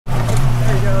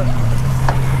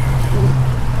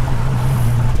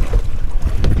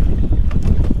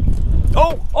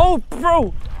Oh,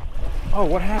 bro. Oh,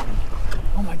 what happened?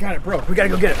 Oh my God, it broke. We gotta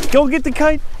go get it. Go get the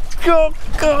kite. Go.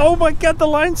 Oh my God, the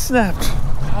line snapped.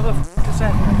 How the f is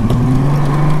that happen?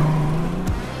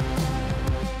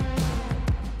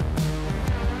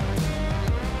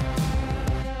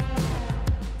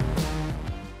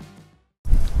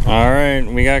 All right,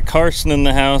 we got Carson in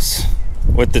the house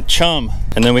with the chum,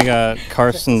 and then we got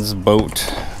Carson's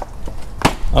boat.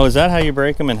 Oh, is that how you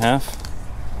break them in half?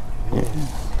 Yeah.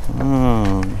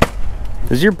 Oh.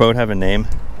 Does your boat have a name?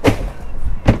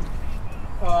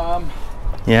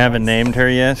 You haven't named her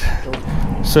yet?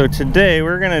 So today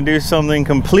we're gonna do something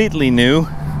completely new.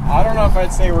 I don't know if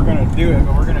I'd say we're gonna do it,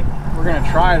 but we're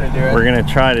gonna try to do it. We're gonna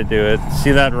try to do it.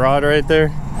 See that rod right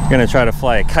there? We're gonna try to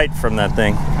fly a kite from that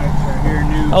thing. Here,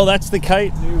 new, oh, that's the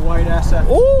kite. New white SF.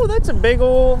 Oh, that's a big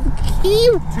old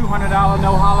 $200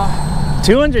 no holla.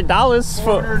 $200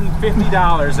 for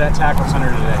 $450 that tackle center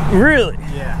today. Really?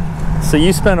 Yeah. So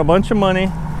you spent a bunch of money.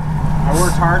 I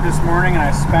worked hard this morning and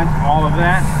I spent all of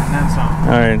that and then some.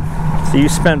 All right. So you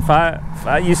spent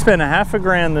you spent a half a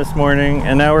grand this morning,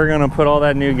 and now we're gonna put all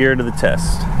that new gear to the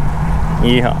test.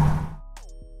 Yeehaw.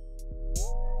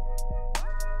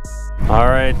 All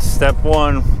right, step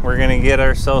one, we're gonna get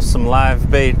ourselves some live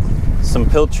bait, some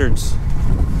pilchards.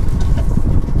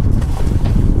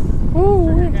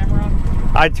 Turn your camera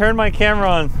on? I turned my camera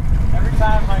on. Every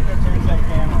time Heiko turns that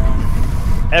camera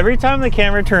on. Every time the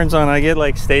camera turns on, I get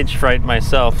like stage fright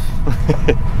myself.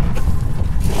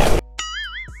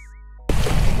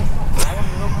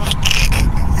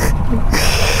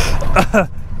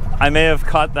 I may have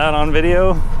caught that on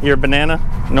video, your banana.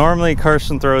 Normally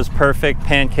Carson throws perfect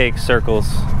pancake circles.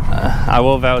 I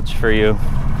will vouch for you,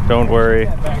 don't worry.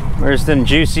 Where's them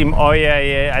juicy, oh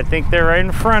yeah, I think they're right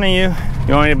in front of you.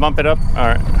 You want me to bump it up? All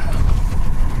right.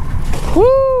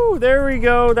 Woo, there we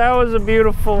go. That was a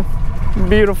beautiful,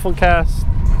 beautiful cast.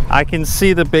 I can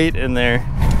see the bait in there.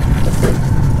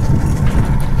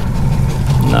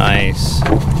 Nice.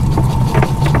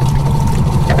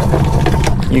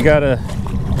 You gotta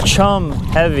chum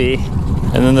heavy,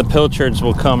 and then the pilchards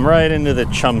will come right into the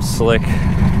chum slick.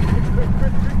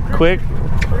 Quick.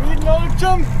 We're eating all the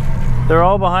chum. They're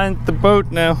all behind the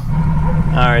boat now.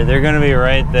 All right, they're gonna be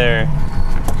right there.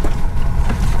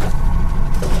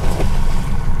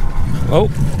 Oh.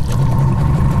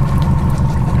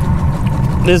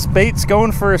 This bait's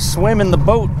going for a swim in the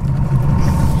boat.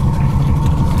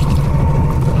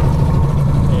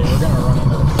 Hey, we're gonna run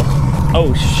into it.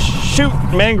 Oh, shoot,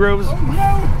 mangroves. Oh,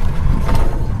 no.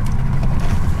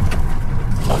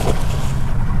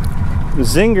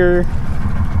 Zinger.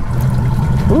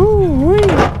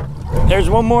 Ooh-wee. There's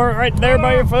one more right there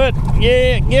by your foot.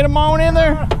 Yeah, get them on in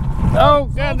there. Oh,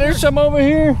 God, there's some over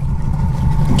here.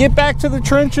 Get back to the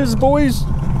trenches, boys.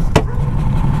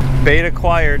 Bait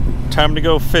acquired. Time to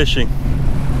go fishing.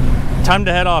 Time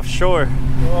to head offshore.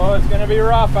 Oh, it's gonna be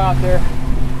rough out there.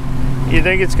 You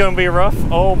think it's gonna be rough?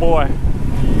 Oh boy.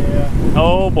 Yeah.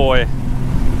 Oh boy.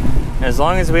 As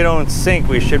long as we don't sink,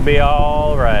 we should be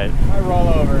all right. I roll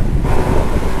over.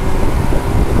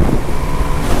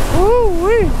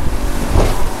 Woo-wee.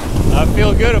 I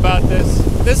feel good about this.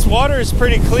 This water is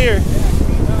pretty clear.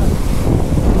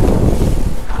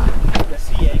 The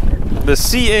sea anchor. The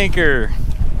sea anchor.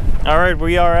 All right,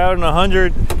 we are out in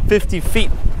 150 feet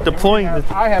deploying.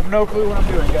 I have no clue what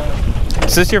I'm doing, guys.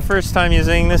 Is this your first time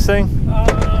using this thing?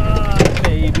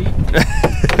 Maybe.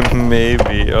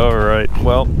 Maybe. All right.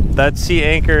 Well, that sea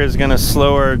anchor is going to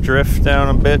slow our drift down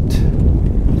a bit,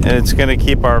 and it's going to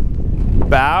keep our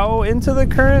bow into the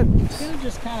current. It's going to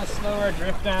just kind of slow our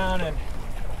drift down, and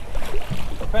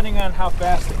depending on how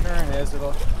fast the current is,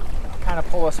 it'll kind of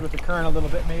pull us with the current a little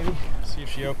bit, maybe. See if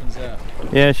she opens up.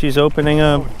 Yeah, she's opening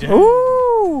up.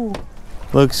 Oh, ooh!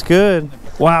 Looks good.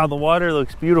 Wow, the water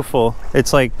looks beautiful.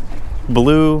 It's like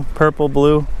blue, purple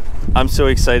blue. I'm so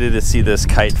excited to see this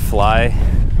kite fly.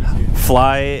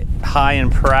 Fly high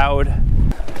and proud.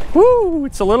 Woo!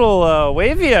 It's a little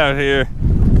wavy out here.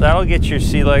 That'll get your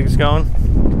sea legs going.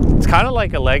 It's kind of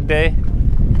like a leg day.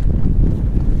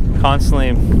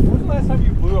 Constantly. When was the last time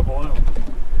you blew a balloon?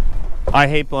 I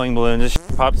hate blowing balloons. It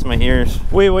just pops my ears.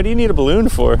 Wait, what do you need a balloon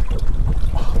for?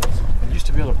 I used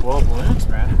to be able to blow balloons,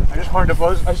 man. I just wanted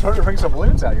to bring some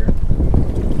balloons out here.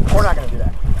 We're not going to do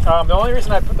that. The only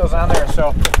reason I put those on there is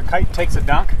so if the kite takes a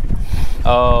dunk,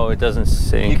 oh, it doesn't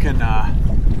sink. you can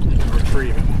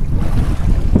retrieve it.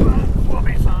 We'll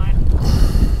be fine.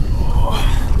 Oh.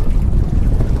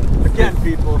 Again,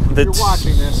 people, if you're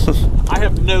watching this, I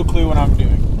have no clue what I'm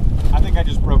doing. I think I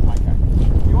just broke my kite.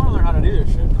 If you want to learn how to do this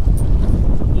shit,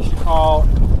 you should call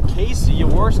Casey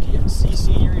Jaworski at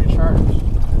CC Arena Charters.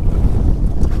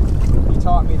 He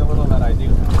taught me the little that I do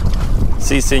know.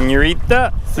 Si,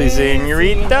 señorita. Si,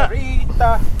 señorita.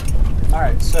 All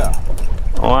right, so.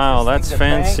 Wow, that's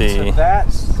fancy.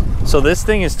 So this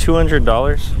thing is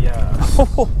 $200? Yes.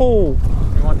 Oh.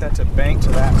 We want that to bank to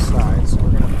that side, so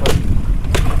we're gonna put.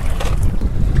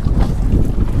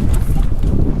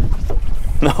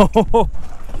 No.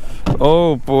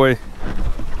 Oh boy.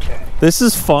 Okay. This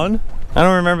is fun. I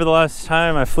don't remember the last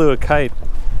time I flew a kite. A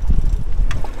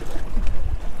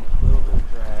little bit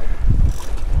of drag.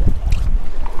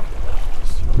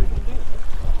 Let's see what we can do.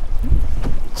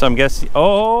 So I'm guessing.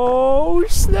 Oh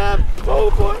snap!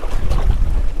 Oh boy!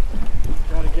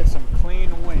 Gotta get some clean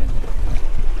wind.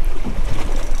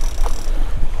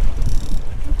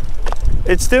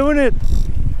 It's doing it.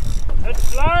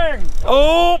 It's flying.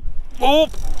 Oh! Oh!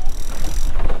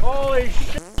 Holy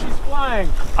shit! She's flying.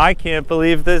 I can't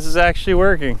believe this is actually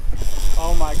working.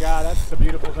 Oh my god, that's a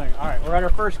beautiful thing. All right, we're at our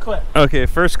first clip. Okay,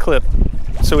 first clip.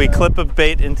 So we clip a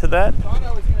bait into that. I thought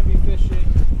I was gonna be fishing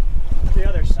the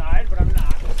other side, but I'm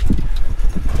not.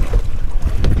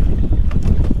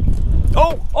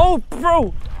 Oh! Oh,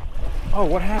 bro! Oh,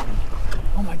 what happened?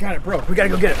 Oh my god, it broke. We gotta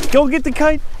go get it. Go get the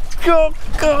kite. Go!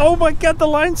 Go! Oh my god, the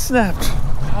line snapped.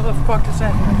 How the fuck does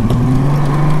that happen?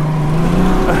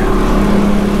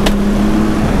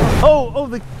 Oh,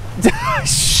 the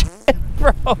shit,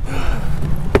 bro. Oh,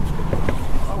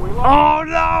 we lost. Oh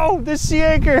no, the sea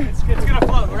anchor. It's gonna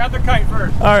float. We're at the kite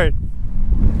first. All right.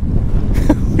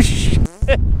 Shit,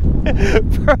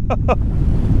 bro.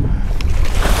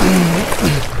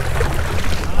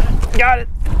 Got it.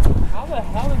 How the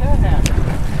hell did that happen?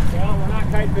 Well, we're not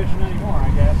kite fishing anymore, I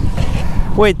guess.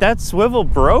 Wait, that swivel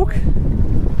broke?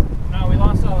 No, we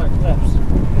lost all our clips.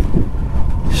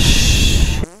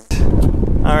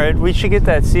 All right, we should get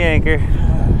that sea anchor.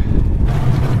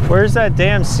 Where's that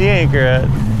damn sea anchor at?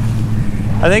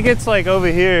 I think it's like over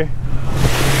here.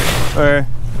 Or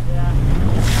Yeah.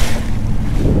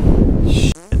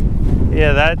 shit.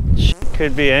 Yeah, that shit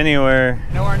could be anywhere.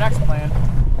 You know our next plan?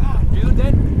 God, dude,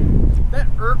 that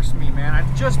irks me, man. I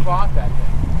just bought that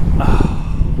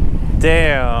thing.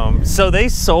 Damn. So they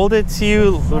sold it to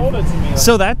you? Sold it to me. Like,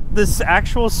 So this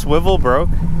actual swivel broke?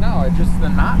 no, it just the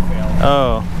knot failed.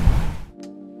 Oh.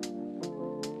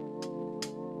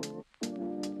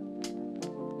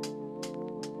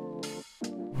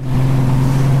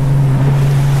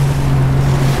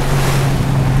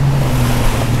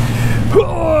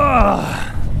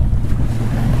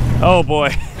 Oh boy.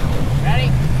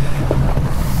 Ready?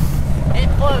 It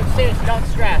floats too, so don't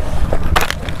stress.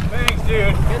 Thanks,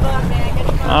 dude. Good luck, man. Good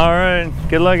luck. All right.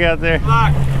 Good luck out there. Good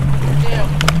luck.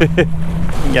 You.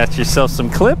 You got yourself some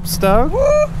clips, dog.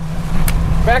 Woo!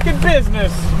 Back in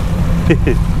business.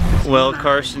 Well,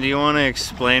 Carson, do you want to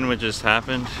explain what just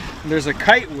happened? There's a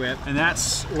kite whip, and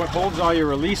that's what holds all your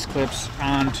release clips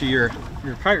onto your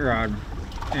kite rod.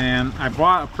 And I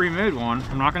bought a pre-made one.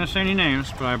 I'm not going to say any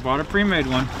names, but I bought a pre-made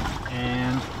one.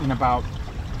 And in about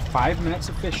 5 minutes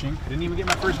of fishing, I didn't even get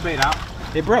my first bait out,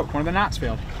 it broke. One of the knots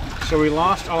failed. So we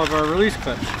lost all of our release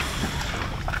clips.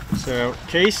 So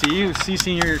Casey, who's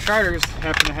CCing your charters,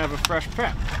 happened to have a fresh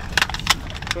pet.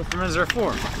 That's what friends are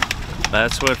for.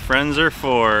 That's what friends are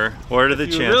for. What are the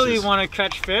If you chances? really want to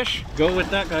catch fish, go with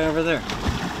that guy over there.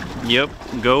 Yep.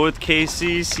 Go with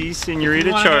Casey, C Senorita If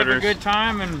you want to have a Charters. good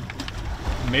time and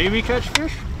maybe catch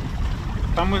fish,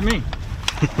 come with me.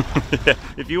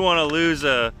 If you want to lose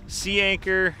a sea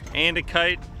anchor and a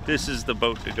kite, this is the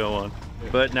boat to go on.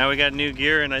 But now we got new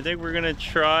gear, and I think we're gonna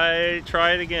try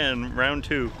it again, round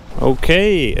 2.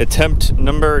 Okay, attempt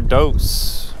number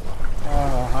dos.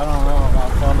 Oh, I don't know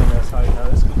about filming this. How you know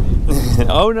this could be?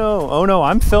 Oh no,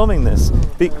 I'm filming this.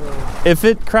 If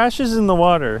it crashes in the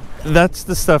water, that's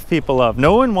the stuff people love.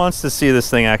 No one wants to see this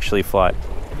thing actually fly.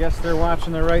 I guess they're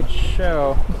watching the right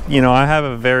show. You know, I have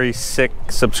a very sick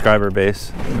subscriber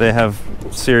base. They have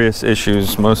serious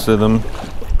issues, most of them.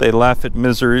 They laugh at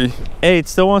misery. Hey, it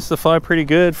still wants to fly pretty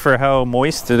good for how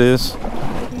moist it is.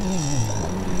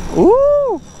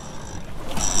 Ooh!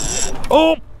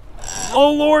 Oh!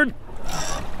 Oh Lord!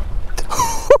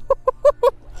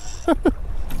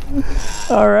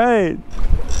 All right.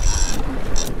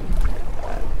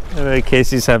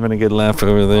 Casey's having a good laugh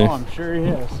over there. Oh, I'm sure he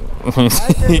is.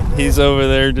 He's over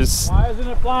there just... Why isn't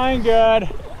it flying good?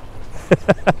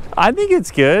 I think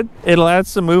it's good. It'll add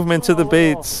some movement to the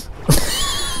baits.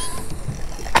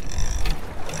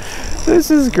 This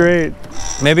is great.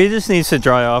 Maybe it just needs to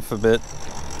dry off a bit.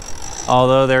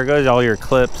 Although there goes all your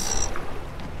clips.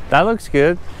 That looks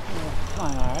good.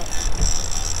 Fine, all right.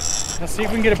 Let's see if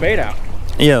we can get a bait out.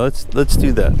 Yeah, let's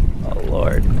do that. Oh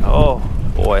Lord. Oh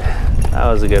boy. That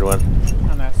was a good one.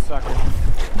 On that sucker.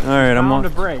 All right, I'm Bound on. to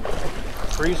break.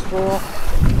 tree spool,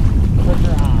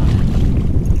 clicker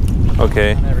on.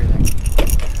 Okay. On everything.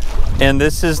 And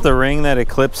this is the ring that it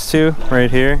clips to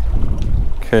right here.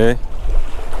 Okay.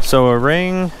 So a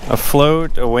ring, a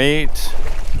float, a weight,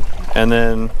 and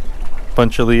then a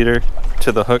bunch of leader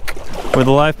to the hook with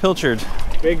a live pilchard.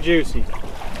 Big juicy.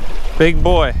 Big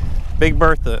boy. Big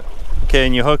Bertha. Okay,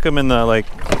 and you hook them in the like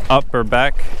up or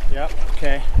back. Yep,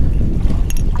 okay.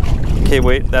 Okay,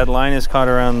 wait, that line is caught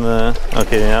around the,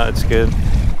 okay, now it's good.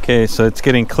 Okay, so it's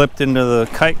getting clipped into the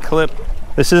kite clip.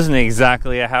 This isn't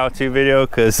exactly a how-to video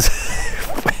because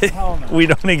we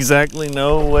don't exactly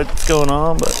know what's going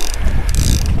on, but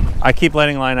I keep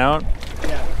letting line out.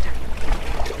 Yeah.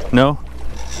 No?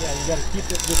 Yeah, you gotta just keep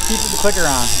the clicker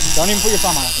on. Don't even put your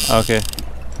thumb on it. Okay.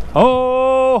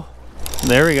 Oh!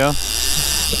 There we go.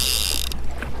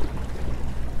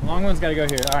 The long one's gotta go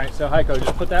here. All right, so Heiko,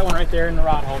 just put that one right there in the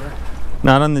rod holder.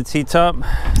 Not on the T-top? Nope,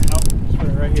 just put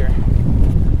it right here.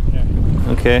 Yeah.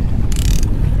 Okay.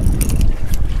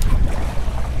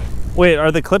 Wait,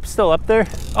 are the clips still up there?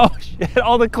 Oh shit,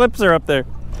 all the clips are up there.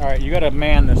 All right, you gotta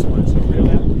man this one, so reel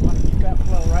that, you wanna keep that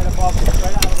flow right above,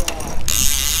 right out of the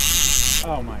water.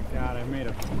 Oh my God, I made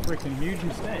a freaking huge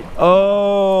mistake.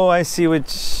 Oh, I see what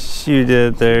you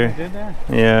did there. I did there?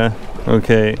 Yeah,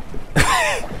 okay.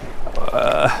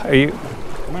 Are you?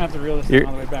 I'm gonna have to reel this thing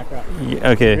all the way back up.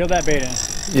 Yeah, okay. Reel that bait in.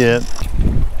 Yeah.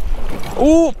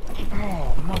 Ooh! Oh,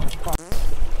 motherfucker.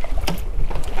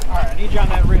 All right, I need you on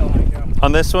that reel, Heiko.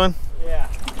 On this one? Yeah.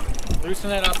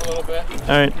 Loosen it up a little bit. All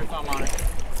right. Put your thumb on it.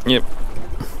 Yep.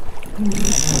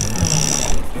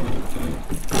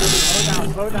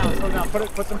 Slow down, slow down.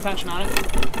 Put some tension on it.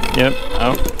 Yep.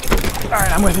 Oh. All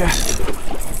right, I'm with you.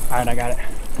 All right, I got it.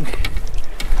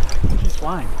 She's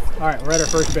flying. All right, we're at our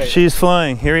first bait. She's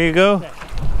flying. Here you go. Okay.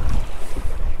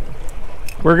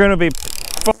 We're gonna be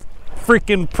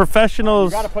freaking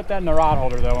professionals. You gotta put that in the rod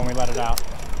holder though when we let it out.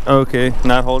 Okay,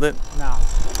 not hold it? No.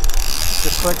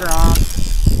 Just clicker on.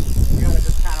 You gotta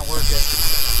just kind of work it.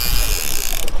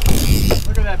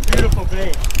 Look at that beautiful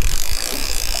bait.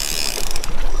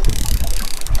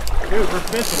 Dude, we're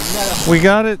fishing. We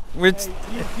got it. Hey, you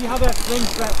see how that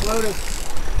float is?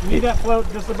 You need that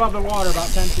float just above the water, about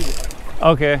 10 feet.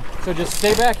 Okay. So just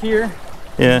stay back here.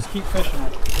 Yeah. Just keep fishing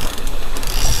it.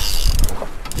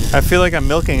 I feel like I'm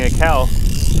milking a cow.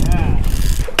 Yeah.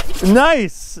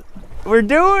 Nice. We're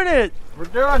doing it. We're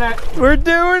doing it. We're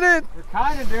doing it. We're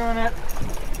kind of doing it.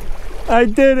 I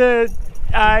did it.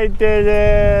 I did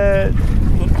it.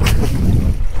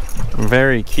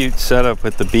 Very cute setup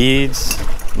with the beads.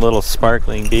 Little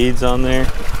sparkling beads on there.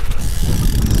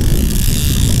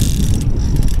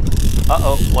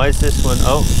 Uh-oh, why is this one?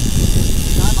 Oh.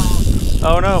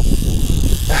 Oh no.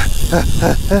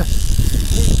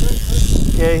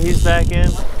 Okay, he's back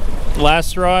in.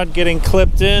 Last rod getting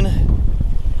clipped in.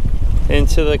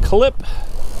 Into the clip.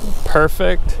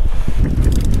 Perfect.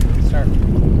 Start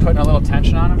putting a little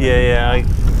tension on him. Yeah,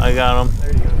 I got him.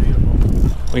 There you go,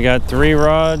 beautiful. We got 3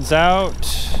 rods out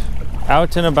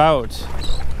and about.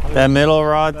 That middle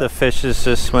rod, the fishes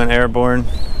just went airborne.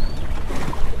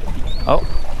 Oh.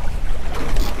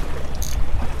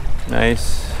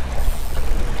 Nice.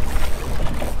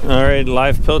 All right,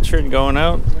 live pilchard going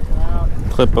out.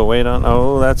 Clip a weight on.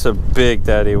 Oh, that's a big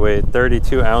daddy weight,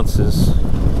 32 ounces.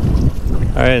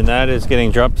 All right, and that is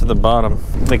getting dropped to the bottom.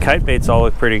 The kite baits all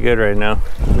look pretty good right now.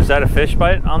 Was that a fish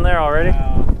bite on there already?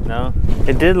 No.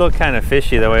 It did look kind of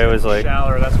fishy the way it was like.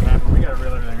 Shallower, that's what happened. We gotta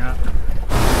reel everything up.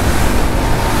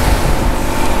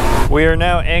 We are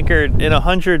now anchored in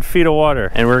 100 feet of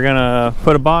water, and we're gonna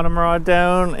put a bottom rod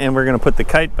down and we're gonna put the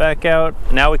kite back out.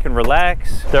 Now we can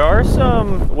relax. There are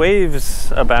some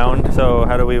waves abound, so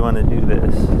how do we want to do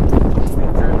this? God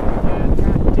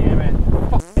damn it.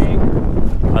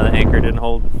 Oh, the anchor didn't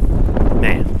hold.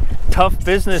 Man, tough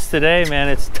business today, man.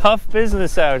 It's tough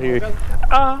business out here.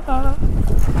 I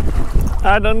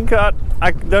done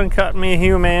caught me a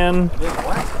human.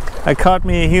 I caught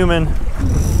me a human.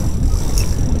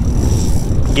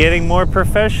 Getting more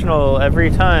professional every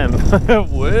time.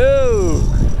 Whoa!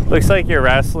 Looks like you're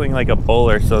wrestling like a bull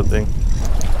or something.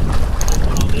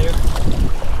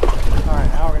 Alright,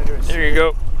 now we're gonna do it. There you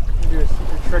go. We're gonna do a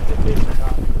super trick that Casey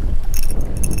taught me.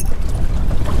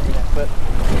 Flip.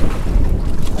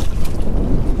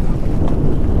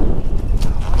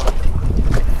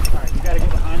 Alright, you gotta get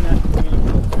behind that.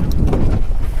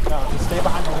 No, just stay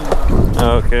behind the lead.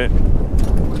 Okay.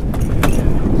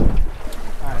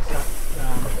 Alright, so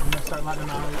I'm gonna start letting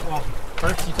them out. Well,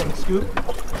 first you take a scoop.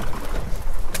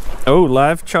 Oh,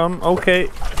 live chum. Okay.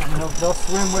 And they'll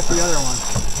swim with the other one.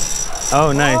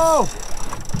 Oh, nice. Oh!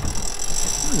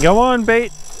 Go on,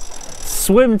 bait.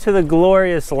 swim to the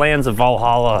glorious lands of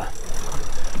Valhalla.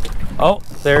 Oh,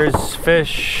 there's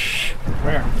fish.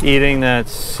 Where? Eating that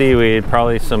seaweed,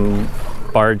 probably some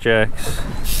barjacks.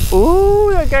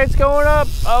 Ooh, that guy's going up.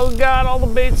 Oh God, all the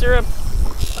baits are up.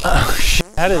 Oh shit,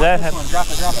 how did that happen? Drop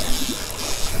it, drop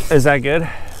it. Is that good? Yeah,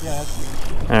 that's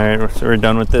good. All right, so we're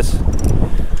done with this.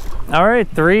 All right,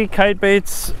 3 kite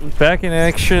baits back in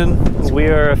action. We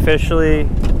are officially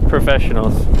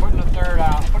professionals. Putting the 3rd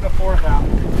out, putting the 4th out.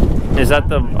 Is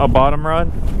that a bottom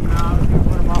rod? No, I'm gonna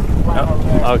put them off the flat over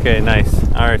there. Okay, nice.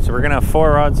 All right, so we're gonna have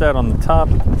 4 rods out on the top.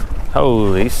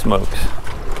 Holy smokes.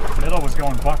 Middle was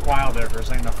going buck wild there for a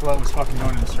second. The float was fucking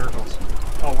going in circles.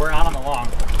 Oh, we're out on the long.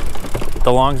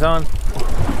 The long's on?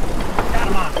 Got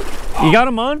him on. Oh. You got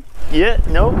him on? Yeah,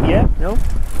 no, yeah, no.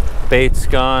 Bait's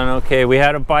gone. Okay, we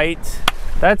had a bite.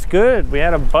 That's good, we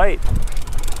had a bite.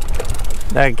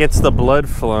 That gets the blood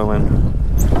flowing.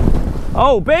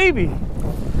 Oh, baby!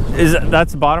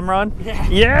 That's the bottom rod? Yeah.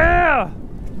 Yeah!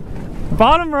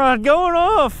 Bottom rod going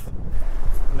off!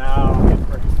 No,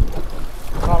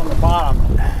 caught on the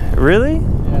bottom. Really?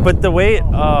 Yeah. But the weight,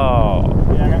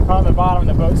 oh. Yeah, I got caught on the bottom and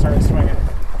the boat started swinging.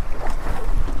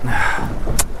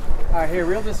 All right, here,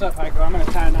 reel this up, Heiko. I'm gonna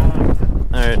tie a knot on.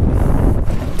 All right.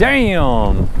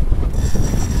 Damn!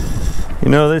 You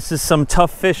know, this is some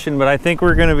tough fishing, but I think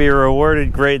we're gonna be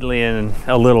rewarded greatly in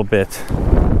a little bit.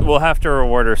 We'll have to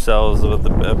reward ourselves with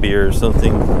a beer or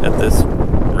something at this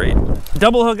rate.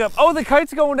 Double hook up. Oh, the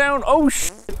kite's going down. Oh,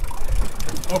 shit.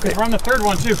 Okay, we're on the 3rd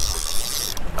one, too.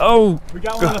 Oh. We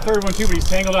got one on the 3rd one, too, but he's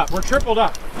tangled up. We're tripled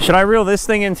up. Should I reel this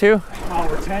thing in, too? Oh,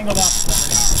 we're tangled up.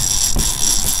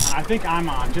 I think I'm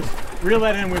on. Just reel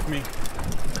that in with me.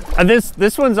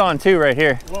 This one's on, too, right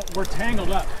here. Well, we're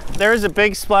tangled up. There is a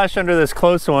big splash under this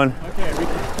close one. Okay, we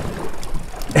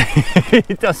can...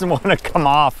 He doesn't want to come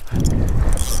off.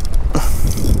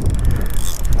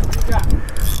 Yeah.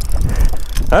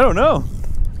 I don't know.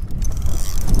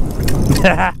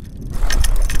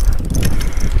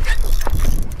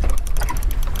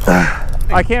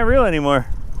 I can't reel anymore.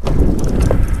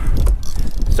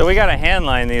 So we gotta hand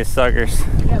line these suckers.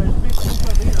 Yeah, there's a big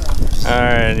 2-foot leader on there. All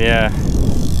right, yeah.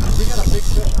 We got a big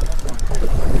fish on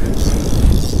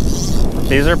this one.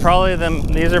 These are probably them.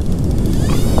 These are. Oh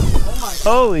my God.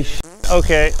 Holy shit.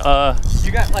 Okay.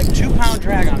 You got like 2-pound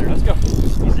drag on there. Let's go.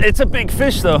 It's a big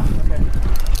fish though. Okay.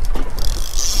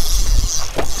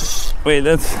 Wait,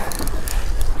 that's.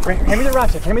 Hand me the rod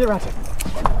tip. Hand me the rod tip.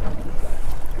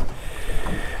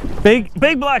 Big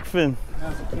blackfin. That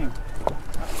was a king.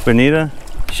 Bonita.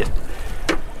 Shit.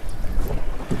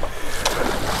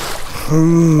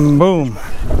 Boom.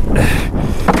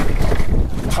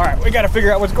 All right, we got to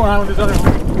figure out what's going on with this other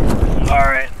one. All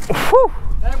right. Whew.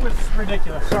 That was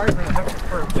ridiculous. Sorry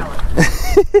for telling.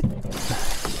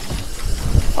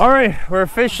 All right, we're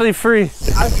officially free.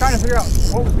 I was trying to figure out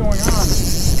what was going on.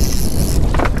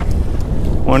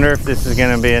 Wonder if this is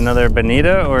gonna be another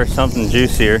bonita or something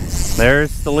juicier.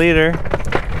 There's the leader.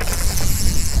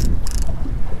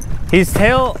 He's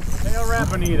tail wrap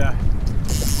bonita.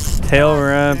 Tail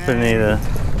wrap bonita.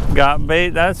 Got bait,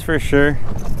 that's for sure.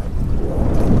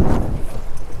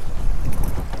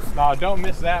 No, don't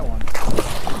miss that one.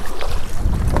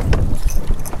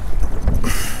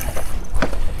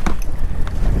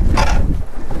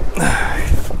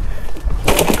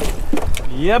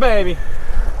 Yeah, baby.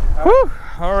 Whew.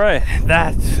 All right,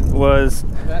 that was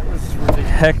ridiculous.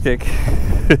 hectic.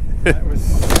 That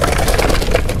was.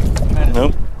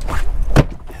 Nope.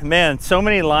 Man, so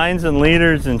many lines and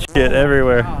leaders and shit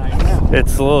everywhere. God, I know.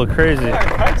 It's a little crazy. Yeah,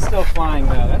 our kite's still flying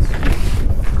though. That's.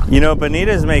 You know,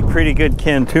 bonitas make pretty good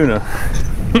canned tuna.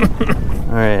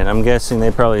 All right, I'm guessing they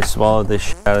probably swallowed the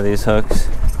shit out of these hooks.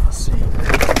 Let's see.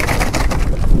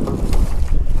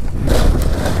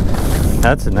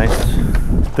 That's a nice.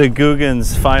 The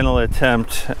Googans' final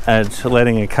attempt at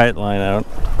letting a kite line out.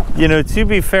 You know, to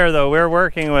be fair though, we're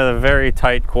working with a very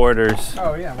tight quarters.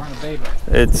 Oh yeah, we're on a baby.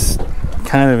 It's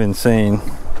kind of insane.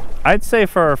 I'd say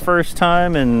for our first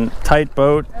time in tight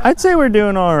boat, I'd say we're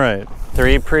doing all right.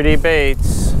 3 pretty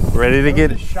baits, ready to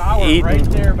get shower eaten. Right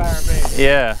there by our bait.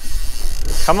 Yeah.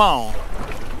 Come on.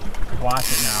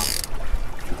 Watch it now.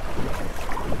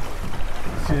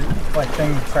 See, like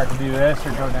things start to do this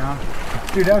or go down.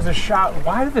 Dude, that was a shot.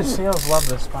 Why do the sails love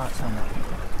this spot so much?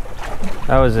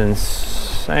 That was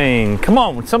insane. Come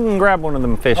on, someone grab one of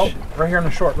them fish. Oh, right here on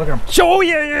the short. Look at him. Oh,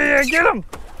 yeah, get him.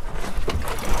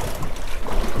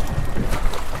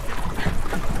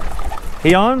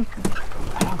 He on?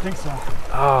 I don't think so.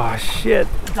 Oh, shit.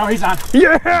 No, he's on.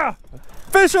 Yeah!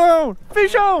 Fish on!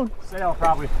 Fish on! Sail,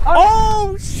 probably.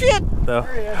 Oh, shit! There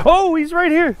he is. Oh, he's right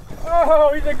here.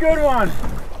 Oh, he's a good one.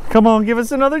 Come on, give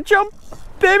us another jump.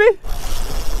 baby.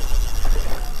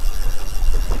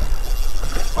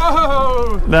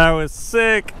 Whoa! That was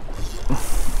sick.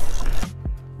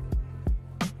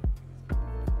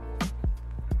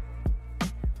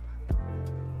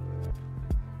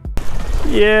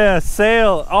 Yeah,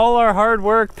 sail. All our hard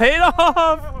work paid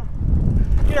off.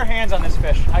 Get our hands on this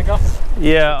fish, Heiko.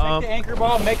 Yeah. Take the anchor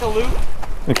ball, make a loop.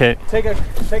 Okay. Take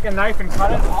a knife and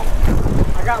cut it.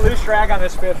 I got loose drag on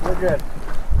this fish. We're good.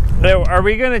 Are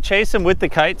we gonna chase him with the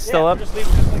kite still up? Just leave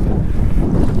it just like that.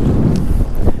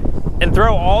 And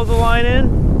throw all the line in?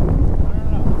 No.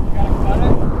 You gotta cut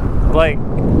it.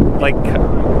 Like. Right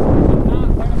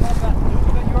above that loop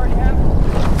that you already have.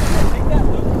 Take that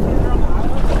loop and put it on the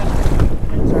island.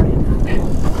 It's already in there.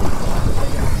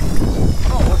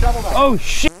 Oh, we'll double that. Oh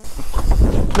shit!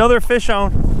 Another fish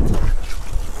on.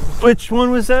 Which one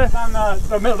was that? It's on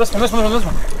the middle. This one.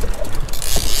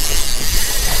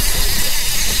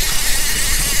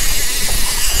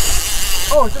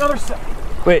 Oh, it's another set.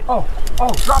 Wait. Oh,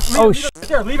 drop it.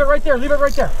 Leave it right there. Leave it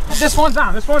right there. This one's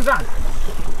on. This one's on.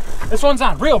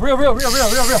 Reel.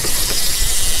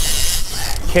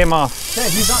 Came off. Okay,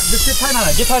 he's on. Just get tight on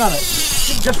it.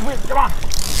 Just wait. Come on.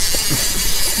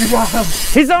 You got him.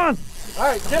 He's on. All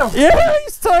right, get him. Yeah,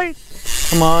 he's tight.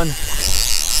 Come on.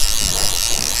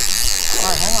 All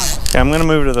right, hang on. Okay, I'm gonna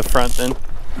move to the front then.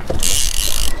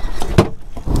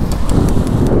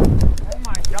 Oh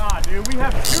my God, dude. We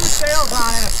have 2 sails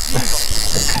on and a steamer.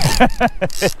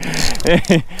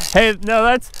 Hey, no,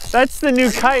 that's the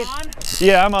new kite. On?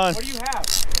 Yeah, I'm on. What do you have?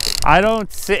 I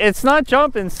don't see. It's not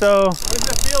jumping, so What does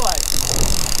it feel like?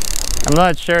 I'm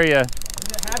not sure yet.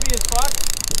 Is it heavy as fuck?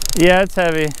 Yeah, it's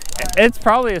heavy. It's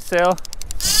probably a sail.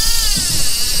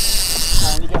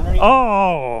 You get underneath.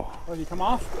 Oh. Did he come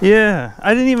off? Yeah,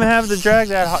 I didn't even have to drag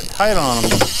that tight on him.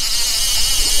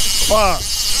 Fuck.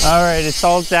 All right, it's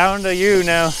all down to you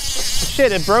now.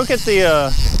 Shit, it broke at the.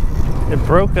 It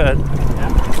broke at. Yeah.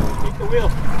 Take the wheel.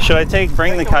 Should I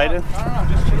bring the kite in? No,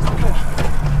 just chase the fish.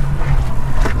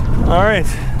 All right,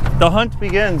 the hunt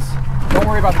begins. Don't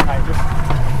worry about the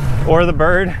kite. Or the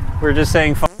bird. We're just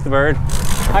saying fuck the bird.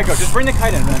 Heiko, just bring the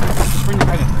kite in, man. Just bring the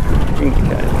kite in. Bring the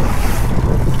kite.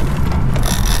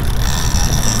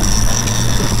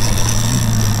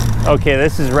 Okay,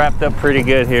 this is wrapped up pretty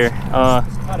good here.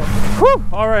 Whew,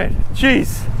 all right,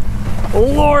 jeez.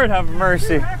 Lord have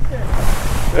mercy.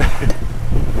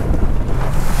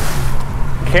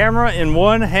 Camera in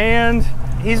one hand.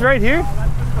 He's right here.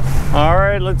 All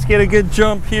right, let's get a good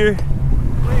jump here.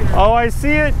 Oh, I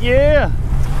see it, yeah.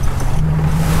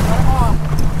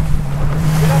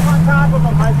 Get up on top of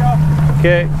him, Heiko.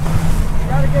 Okay. You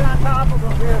gotta get on top of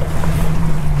him here.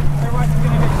 Otherwise he's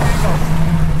gonna get tangled.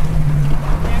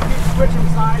 You can't keep switching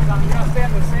sides on him. You gotta stay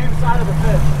on the same side of the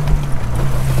fish.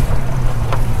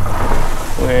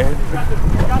 Wait. You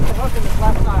got the hook in the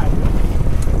left side.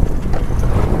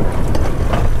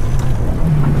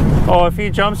 Oh, if he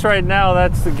jumps right now,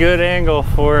 that's the good angle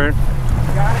for it. You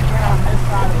gotta get on this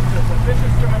side of the fish. The fish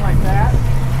is swimming like that.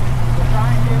 So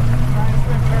try and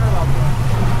swim parallel to him.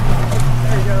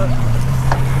 There you go.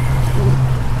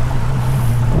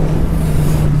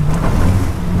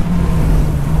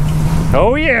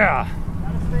 Oh yeah.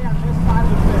 Gotta stay on this side of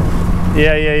the fish.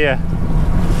 Yeah.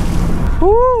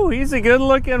 Woo, he's a good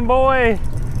looking boy.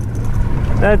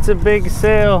 That's a big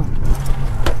sail.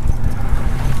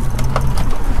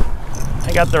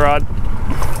 I got the rod.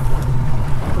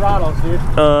 Throttles, dude.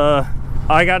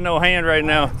 I got no hand right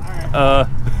now. Alright. I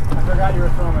forgot you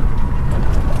were filming.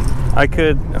 I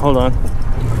could, hold on.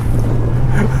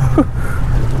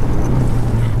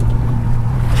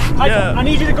 Yeah. I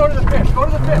need you to go to the fish. Go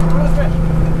to the fish. Go to the fish.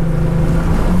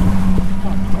 Come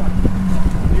on.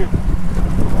 Dude.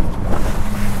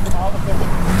 All the fish.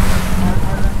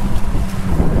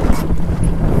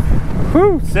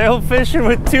 Whew, sail fishing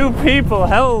with 2 people.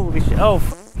 Holy shit. Oh,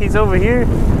 he's over here.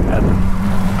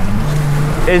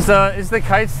 Is the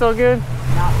kite still good?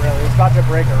 Not really. It's about to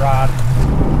break a rod.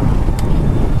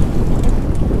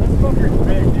 This fucker's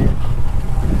big, dude.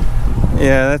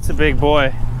 Yeah, that's a big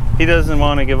boy. He doesn't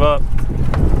want to give up.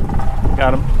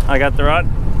 Got him. I got the rod.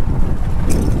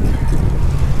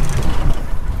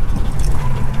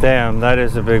 Damn, that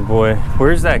is a big boy.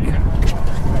 Where's that?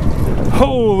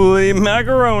 Holy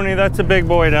macaroni, that's a big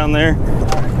boy down there.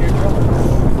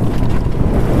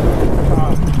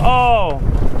 Oh,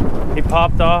 he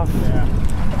popped off. Yeah.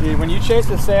 Dude, when you chase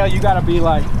a sail, you gotta be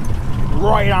like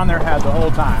right on their head the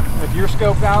whole time. If you're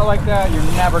scoped out like that, you're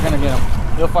never gonna get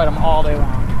them. You'll fight them all day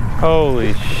long.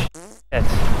 Holy shit.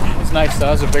 It's nice though,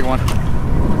 that was a big one.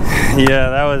 Yeah,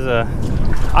 that was a,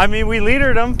 I mean, we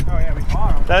leadered him. Oh yeah, we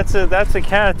caught him. That's a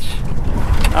catch.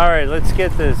 All right, let's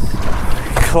get this.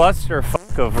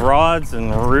 clusterfuck of rods and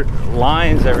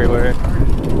lines everywhere.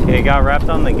 Okay, it got wrapped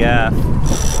on the gaff.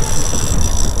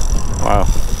 Wow.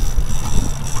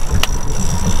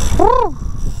 Woo.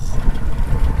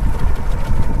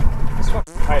 This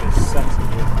fucking kite is sexy,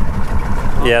 dude.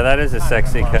 Yeah, that is a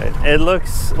sexy kite. It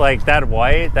looks like that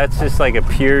white, that's just like a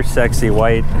pure sexy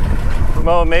white.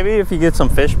 Well, maybe if you get some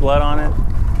fish blood on it,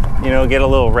 you know, get a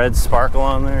little red sparkle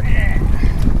on there.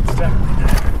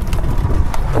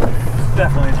 It's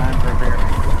definitely time for a beer.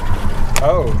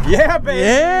 Oh, yeah, baby.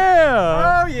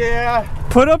 Yeah. Oh, yeah.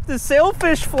 Put up the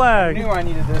sailfish flag. I knew I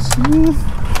needed this.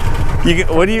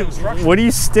 What do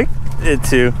you stick it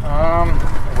to? A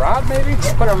rod, maybe?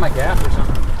 Just put it on my gaff or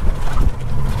something.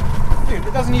 Dude,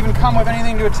 it doesn't even come with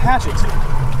anything to attach it to.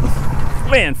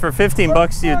 Man, for 15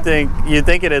 bucks, you'd think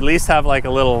it'd at least have like a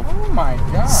little oh my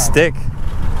God. stick.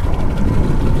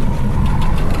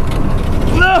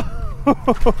 No.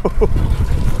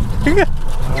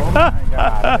 Oh my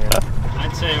God, dude.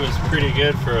 I'd say it was pretty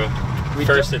good for a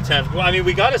first attempt. Well, I mean,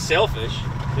 we got a sailfish.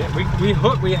 Yeah,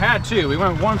 we had two. We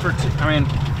went 1 for 2. I mean,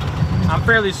 I'm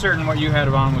fairly certain what you had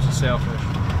on was a sailfish.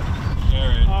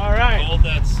 All right. Hold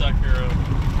that sucker up.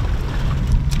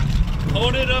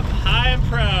 Hold it up high and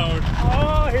proud.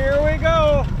 Oh, here we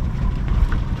go.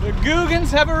 The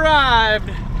Googans have arrived.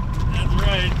 That's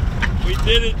right. We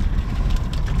did it.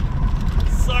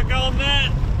 Suck on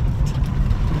that.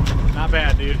 Not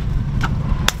bad, dude.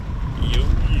 Yeah.